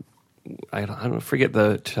I don't forget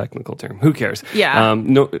the technical term. Who cares? Yeah.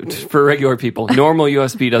 For regular people, normal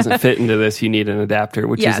USB doesn't fit into this. You need an adapter,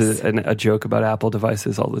 which is a joke about Apple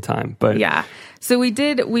devices all the time. But yeah. So we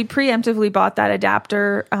preemptively bought that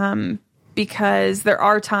adapter because there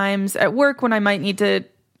are times at work when I might need to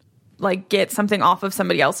like get something off of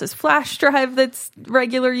somebody else's flash drive that's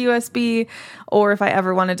regular USB, or if I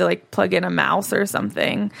ever wanted to like plug in a mouse or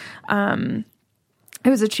something. It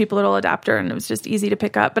was a cheap little adapter, and it was just easy to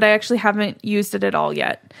pick up, but I actually haven't used it at all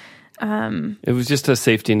yet. It was just a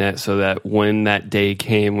safety net so that when that day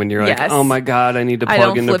came, when you're like, oh my God, I need to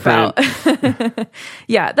plug into print. Out.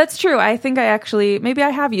 Yeah, that's true. I think maybe I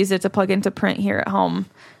have used it to plug into print here at home.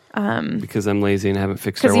 Because I'm lazy and haven't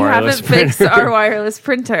fixed our Because wireless you haven't fixed our wireless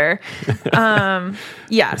printer.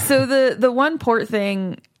 Yeah, so the one port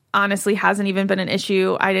thing honestly hasn't even been an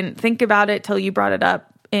issue. I didn't think about it till you brought it up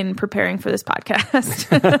in preparing for this podcast.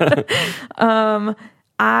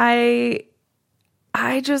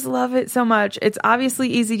 I just love it so much. It's obviously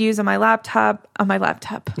easy to use on my laptop. Oh my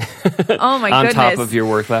goodness. On top of your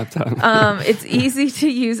work laptop. It's easy to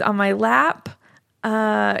use on my lap.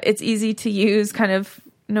 It's easy to use kind of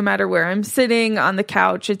no matter where I'm sitting on the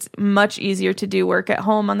couch. It's much easier to do work at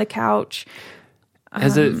home on the couch.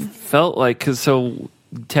 Has it felt like, because so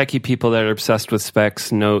techie people that are obsessed with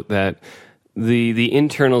specs note that the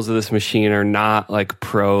internals of this machine are not like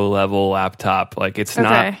pro level laptop. Like it's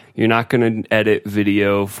not, you're not going to edit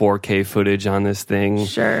video 4K footage on this thing.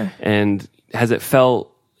 Sure. And has it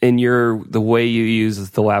felt in the way you use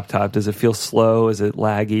the laptop, does it feel slow? Is it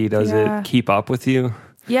laggy? Does it keep up with you?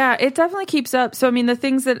 Yeah, it definitely keeps up. So, I mean, the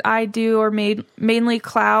things that I do are mainly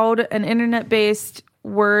cloud and internet-based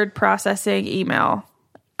word processing, email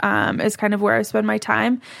is kind of where I spend my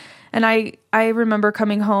time. And I remember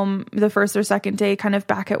coming home the first or second day kind of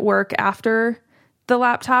back at work after the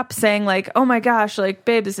laptop saying like, oh my gosh, like,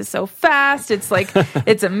 babe, this is so fast. It's like,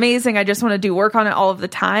 it's amazing. I just want to do work on it all of the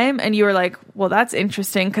time. And you were like, well, that's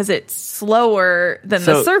interesting because it's slower than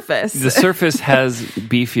the Surface. The Surface has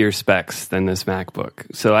beefier specs than this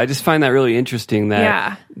MacBook. So I just find that really interesting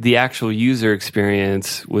that the actual user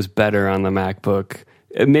experience was better on the MacBook.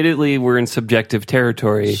 Admittedly, we're in subjective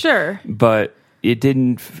territory. Sure. But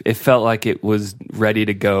it felt like it was ready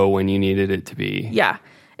to go when you needed it to be. Yeah.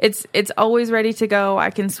 It's always ready to go. I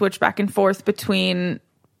can switch back and forth between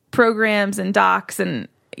programs and docs, and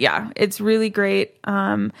it's really great.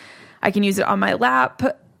 I can use it on my lap.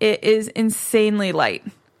 It is insanely light.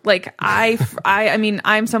 Like I mean,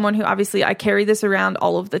 I'm someone who obviously I carry this around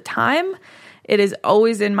all of the time. It is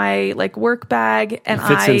always in my like work bag, and it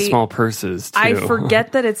fits in small purses too. I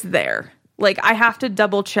forget that it's there. Like I have to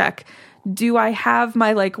double check. Do I have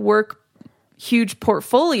my like work huge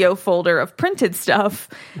portfolio folder of printed stuff,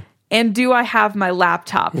 and do I have my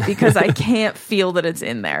laptop because I can't feel that it's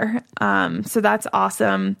in there. So that's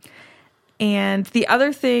awesome. And the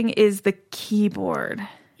other thing is the keyboard.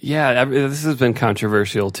 Yeah, this has been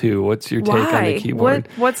controversial too. What's your take on the keyboard?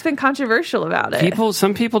 What's been controversial about it?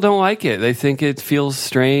 Some people don't like it. They think it feels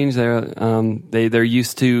strange. They're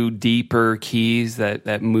used to deeper keys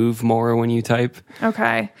that move more when you type.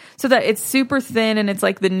 Okay, so that it's super thin and it's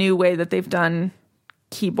like the new way that they've done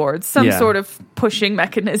keyboards, some sort of pushing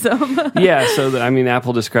mechanism.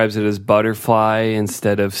 Apple describes it as butterfly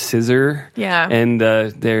instead of scissor. Yeah. And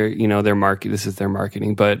their market, this is their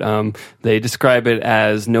marketing, but they describe it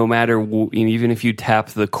as no matter, even if you tap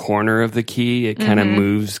the corner of the key, it kind of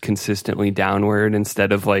moves consistently downward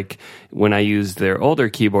instead of like when I use their older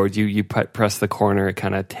keyboards, you press the corner, it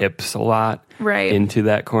kind of tips a lot. Right. Into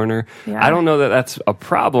that corner. Yeah. I don't know that that's a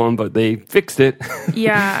problem, but they fixed it.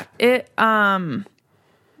 Yeah.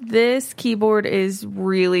 This keyboard is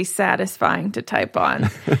really satisfying to type on.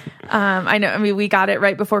 I know. I mean, we got it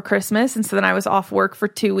right before Christmas, and so then I was off work for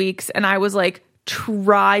 2 weeks, and I was like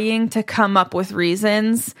trying to come up with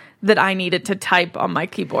reasons that I needed to type on my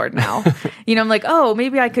keyboard now. I'm like, oh,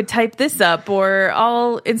 maybe I could type this up,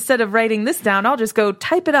 or instead of writing this down, I'll just go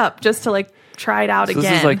type it up just to like try it out again.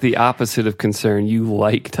 This is like the opposite of concern. You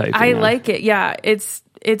like typing. I like it. Yeah, it's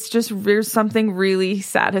just there's something really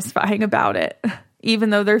satisfying about it.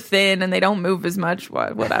 Even though they're thin and they don't move as much,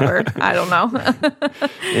 whatever. I don't know.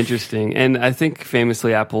 Interesting. And I think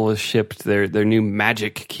famously Apple has shipped their new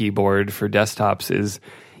Magic keyboard for desktops is,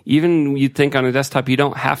 even you'd think on a desktop you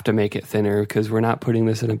don't have to make it thinner because we're not putting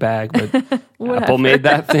this in a bag, but Apple made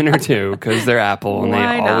that thinner too because they're Apple and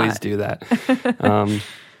Why they not? always do that.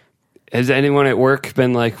 Has anyone at work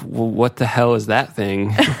been like, well, what the hell is that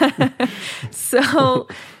thing? So,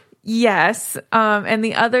 yes. And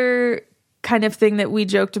the other kind of thing that we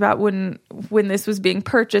joked about when this was being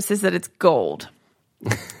purchased is that it's gold.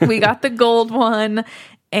 We got the gold one,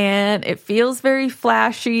 and it feels very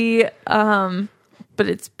flashy, but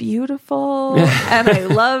it's beautiful, and I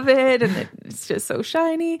love it, and it's just so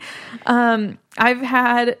shiny. I've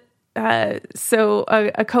had a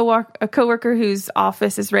coworker whose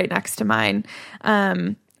office is right next to mine.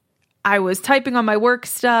 I was typing on my work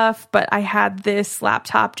stuff, but I had this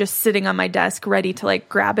laptop just sitting on my desk ready to like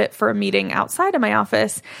grab it for a meeting outside of my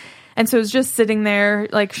office. And so it was just sitting there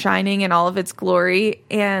like shining in all of its glory.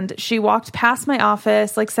 And she walked past my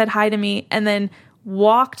office, like said hi to me, and then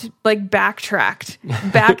backtracked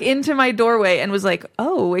back into my doorway and was like,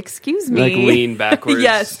 oh, excuse me. Like lean backwards.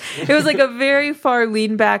 Yes. It was like a very far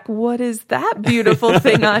lean back. What is that beautiful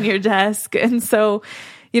thing on your desk? And so,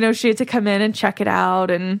 she had to come in and check it out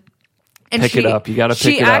and pick it up. You got to pick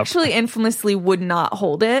it up. She actually infamously would not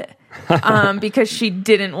hold it because she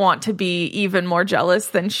didn't want to be even more jealous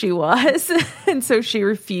than she was. And so she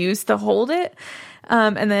refused to hold it.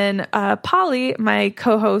 And then Polly, my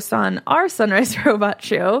co-host on our Sunrise Robot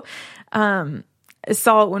show,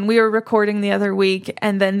 saw it when we were recording the other week.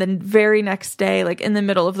 And then the very next day, like in the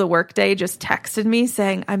middle of the workday, just texted me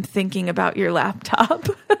saying, I'm thinking about your laptop.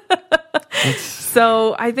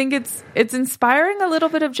 So I think it's inspiring a little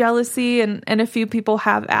bit of jealousy, and a few people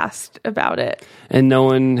have asked about it. And no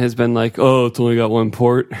one has been like, oh, it's only got one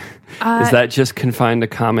port. Is that just confined to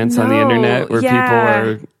comments on the internet where people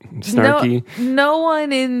are snarky? No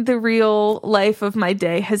one in the real life of my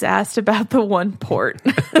day has asked about the one port.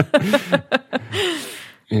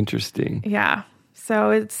 Interesting. Yeah.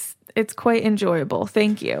 So it's quite enjoyable.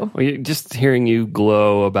 Thank you. Well, just hearing you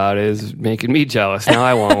glow about it is making me jealous. Now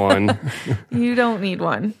I want one. You don't need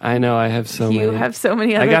one. I know. I have so many. You have so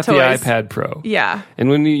many other toys. I got the iPad Pro. Yeah. And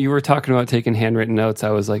when you were talking about taking handwritten notes,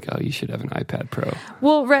 I was like, oh, you should have an iPad Pro.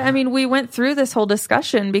 Well, I mean, we went through this whole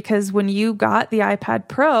discussion because when you got the iPad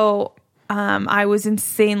Pro, I was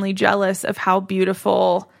insanely jealous of how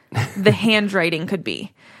beautiful the handwriting could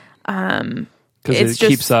be. Because it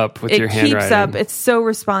keeps up with your handwriting. It keeps up. It's so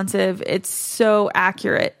responsive. It's so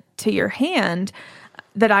accurate to your hand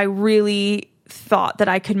that I really thought that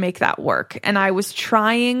I could make that work. And I was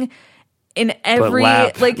trying in every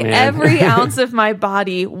ounce of my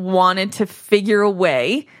body wanted to figure a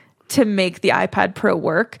way to make the iPad Pro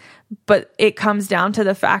work. But it comes down to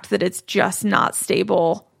the fact that it's just not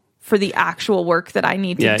stable for the actual work that I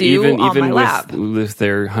need to do on my lap. With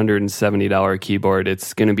their $170 keyboard,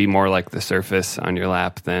 it's going to be more like the Surface on your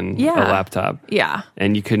lap than a laptop. Yeah.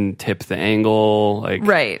 And you couldn't tip the angle.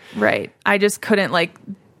 Right. I just couldn't,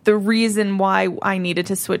 the reason why I needed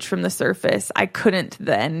to switch from the Surface, I couldn't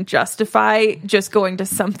then justify just going to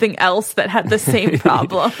something else that had the same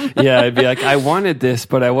problem. Yeah, I'd be like, I wanted this,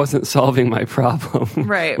 but I wasn't solving my problem.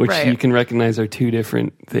 Right, Which you can recognize are two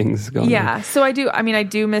different things going on. Yeah, so I do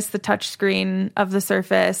miss the touch screen of the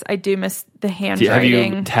Surface. I do miss the handwriting.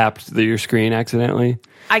 Have you tapped your screen accidentally?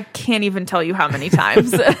 I can't even tell you how many times.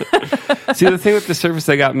 See, the thing with the Surface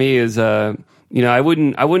that got me is... I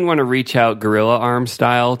wouldn't want to reach out gorilla arm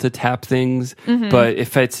style to tap things, but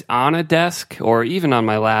if it's on a desk or even on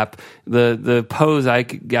my lap, the pose I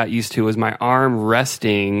got used to was my arm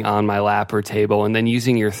resting on my lap or table and then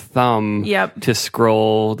using your thumb to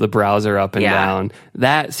scroll the browser up and down.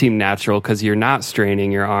 That seemed natural because you're not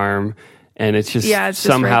straining your arm. And it's just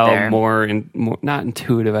somehow just right more not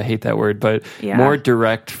intuitive, I hate that word, but more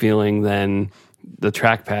direct feeling than the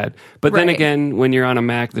trackpad. But then again, when you're on a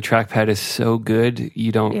Mac, the trackpad is so good,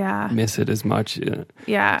 you don't miss it as much.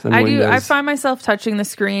 Yeah, I do. I find myself touching the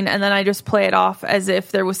screen and then I just play it off as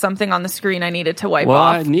if there was something on the screen I needed to wipe off. Well,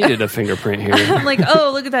 I needed a fingerprint here. I'm like,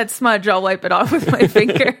 oh, look at that smudge. I'll wipe it off with my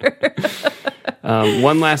finger.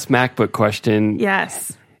 One last MacBook question.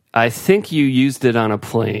 Yes. I think you used it on a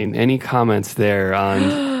plane. Any comments there on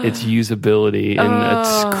its usability in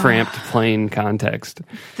its cramped plane context?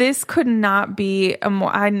 This could not be a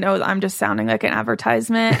more... I know I'm just sounding like an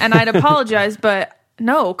advertisement, and I'd apologize, but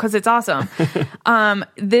no, because it's awesome.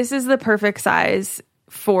 This is the perfect size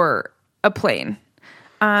for a plane.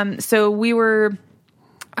 So we were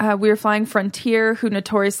flying Frontier, who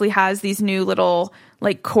notoriously has these new little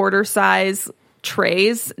quarter size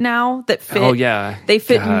trays now that fit. Oh yeah, they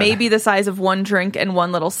fit maybe the size of one drink and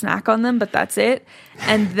one little snack on them, but that's it.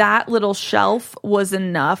 And that little shelf was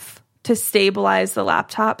enough to stabilize the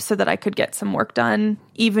laptop so that I could get some work done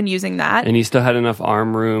even using that. And you still had enough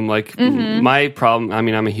arm room. My problem, I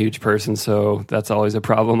mean, I'm a huge person, so that's always a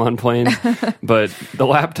problem on planes. But the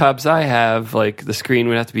laptops I have, the screen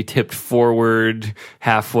would have to be tipped forward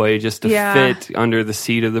halfway just to fit under the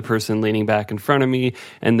seat of the person leaning back in front of me.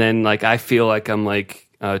 And then, I feel like I'm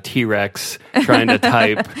T-Rex trying to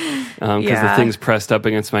type because the thing's pressed up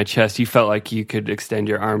against my chest. You felt like you could extend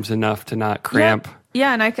your arms enough to not cramp.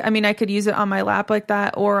 Yeah, and I could use it on my lap like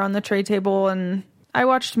that or on the tray table. And I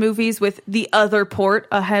watched movies with the other port,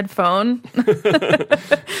 a headphone. But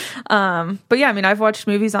yeah, I've watched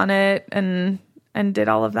movies on it and did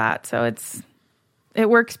all of that. So it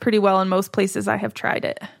works pretty well in most places I have tried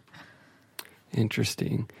it.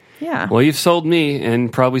 Interesting. Yeah. Well, you've sold me and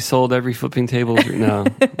probably sold every flipping table. No,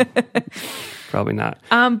 probably not.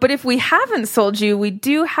 But if we haven't sold you, we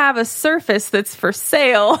do have a Surface that's for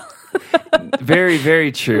sale. Very,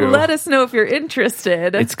 very true. Let us know if you're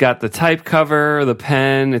interested. It's got the type cover, the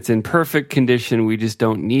pen. It's in perfect condition. We just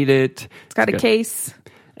don't need it. It's got a case.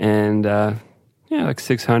 And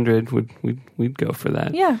 $600 we'd go for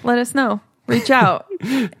that. Yeah, let us know. Reach out.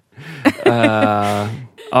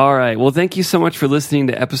 All right. Well, thank you so much for listening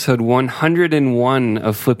to episode 101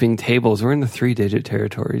 of Flipping Tables. We're in the 3-digit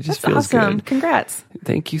territory. It just feels awesome. good. Congrats.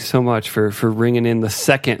 Thank you so much for ringing in the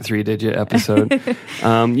second 3-digit episode.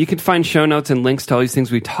 You can find show notes and links to all these things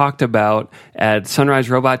we talked about at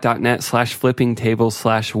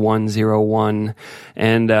sunriserobot.net/flipping/101.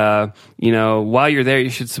 And, while you're there, you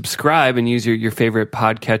should subscribe and use your favorite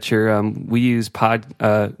podcatcher. We use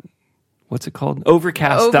what's it called?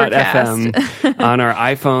 Overcast.fm on our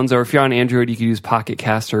iPhones, or if you're on Android, you can use Pocket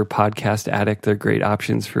Cast or Podcast Addict. They're great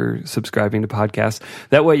options for subscribing to podcasts.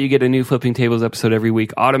 That way you get a new Flipping Tables episode every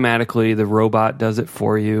week. Automatically, the robot does it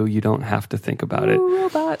for you. You don't have to think about it.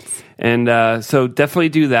 Robots. And so definitely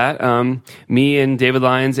do that. Me and David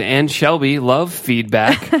Lyons and Shelby love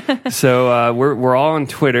feedback. So we're all on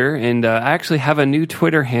Twitter, and I actually have a new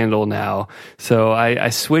Twitter handle now. So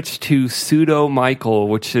I switched to Pseudo Michael,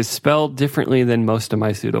 which is spelled differently than most of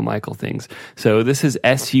my Pseudo Michael things. So this is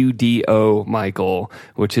SUDO Michael,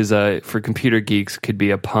 which is for computer geeks, could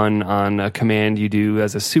be a pun on a command you do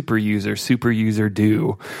as a super user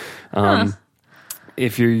do.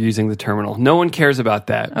 if you're using the terminal. No one cares about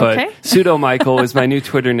that. Okay. But Pseudo Michael is my new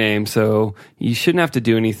Twitter name, so you shouldn't have to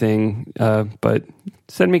do anything. But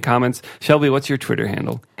send me comments. Shelby, what's your Twitter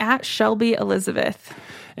handle? At Shelby Elizabeth.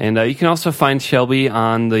 And you can also find Shelby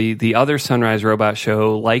on the other Sunrise Robot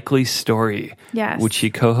show, Likely Story. Yes. Which she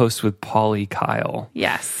co-hosts with Paulie Kyle.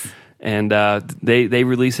 Yes. And they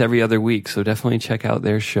release every other week, so definitely check out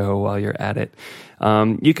their show while you're at it.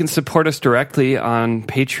 You can support us directly on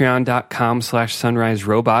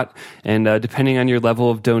patreon.com/sunriserobot. And depending on your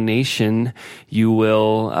level of donation, you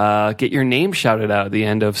will get your name shouted out at the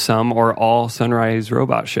end of some or all Sunrise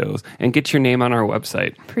Robot shows and get your name on our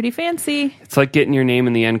website. Pretty fancy. It's like getting your name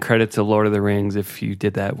in the end credits of Lord of the Rings if you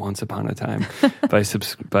did that once upon a time by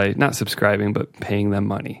not subscribing, but paying them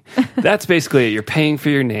money. That's basically it. You're paying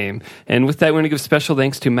for your name. And with that, we want to give special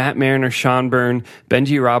thanks to Matt Mariner, Sean Byrne,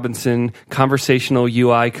 Benji Robinson, Conversational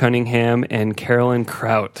UI Cunningham, and Carolyn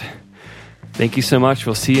Kraut. Thank you so much.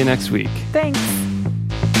 We'll see you next week. Thanks.